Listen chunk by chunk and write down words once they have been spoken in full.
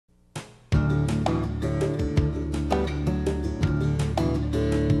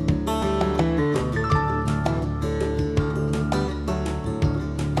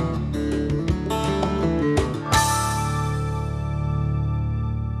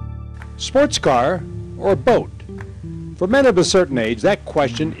Sports car or boat? For men of a certain age, that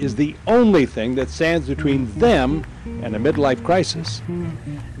question is the only thing that stands between them and a midlife crisis.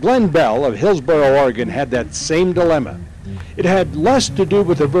 Glenn Bell of Hillsboro, Oregon had that same dilemma. It had less to do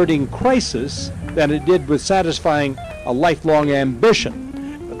with averting crisis than it did with satisfying a lifelong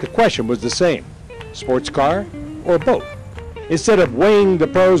ambition. But the question was the same: sports car or boat? Instead of weighing the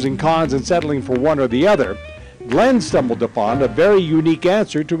pros and cons and settling for one or the other, Glenn stumbled upon a very unique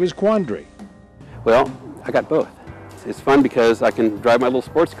answer to his quandary. Well, I got both. It's fun because I can drive my little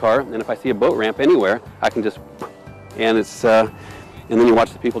sports car, and if I see a boat ramp anywhere, I can just, and then you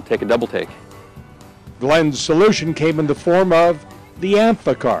watch the people take a double take. Glenn's solution came in the form of the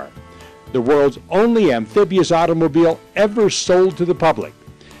Amphicar, the world's only amphibious automobile ever sold to the public.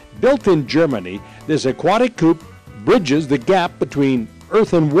 Built in Germany, this aquatic coupe bridges the gap between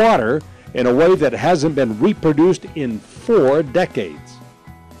earth and water in a way that hasn't been reproduced in 4 decades.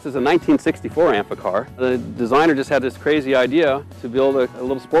 This is a 1964 Amphicar. The designer just had this crazy idea to build a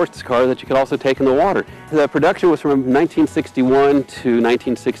little sports car that you could also take in the water. The production was from 1961 to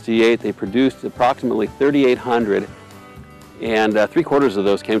 1968. They produced approximately 3,800, and 3/4 of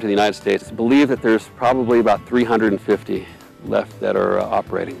those came to the United States. It's believed that there's probably about 350 left that are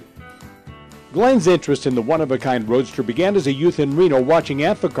operating. Glenn's interest in the one-of-a-kind roadster began as a youth in Reno watching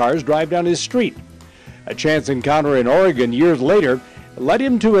Amphicars drive down his street. A chance encounter in Oregon years later led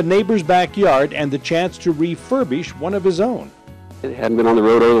him to a neighbor's backyard and the chance to refurbish one of his own. It hadn't been on the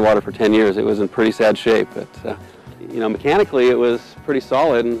road or the water for 10 years. It was in pretty sad shape, but mechanically it was pretty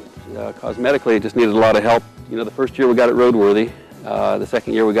solid, and cosmetically it just needed a lot of help. The first year we got it roadworthy, the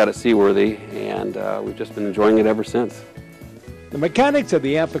second year we got it seaworthy, and we've just been enjoying it ever since. The mechanics of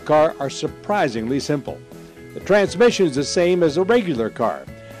the Amphicar are surprisingly simple. The transmission is the same as a regular car,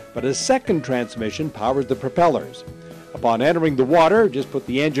 but a second transmission powers the propellers. Upon entering the water, just put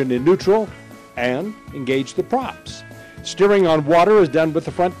the engine in neutral and engage the props. Steering on water is done with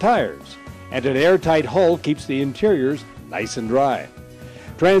the front tires, and an airtight hull keeps the interiors nice and dry.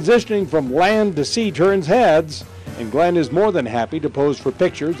 Transitioning from land to sea turns heads, and Glenn is more than happy to pose for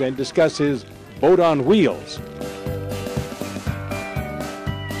pictures and discuss his boat on wheels.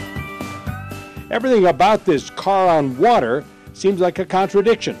 Everything about this car on water seems like a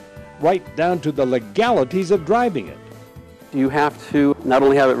contradiction, right down to the legalities of driving it. You have to not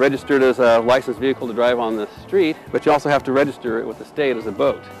only have it registered as a licensed vehicle to drive on the street, but you also have to register it with the state as a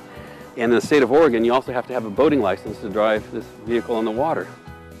boat. And in the state of Oregon, you also have to have a boating license to drive this vehicle on the water.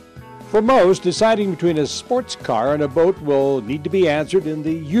 For most, deciding between a sports car and a boat will need to be answered in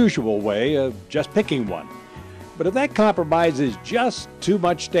the usual way of just picking one. But if that compromise is just too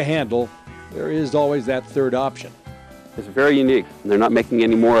much to handle, there is always that third option. It's very unique. They're not making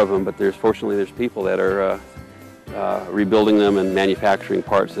any more of them, but fortunately there's people that are rebuilding them and manufacturing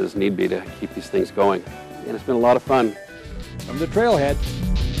parts as need be to keep these things going. And it's been a lot of fun. From the Trailhead,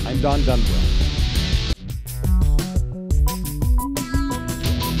 I'm Don Donwell.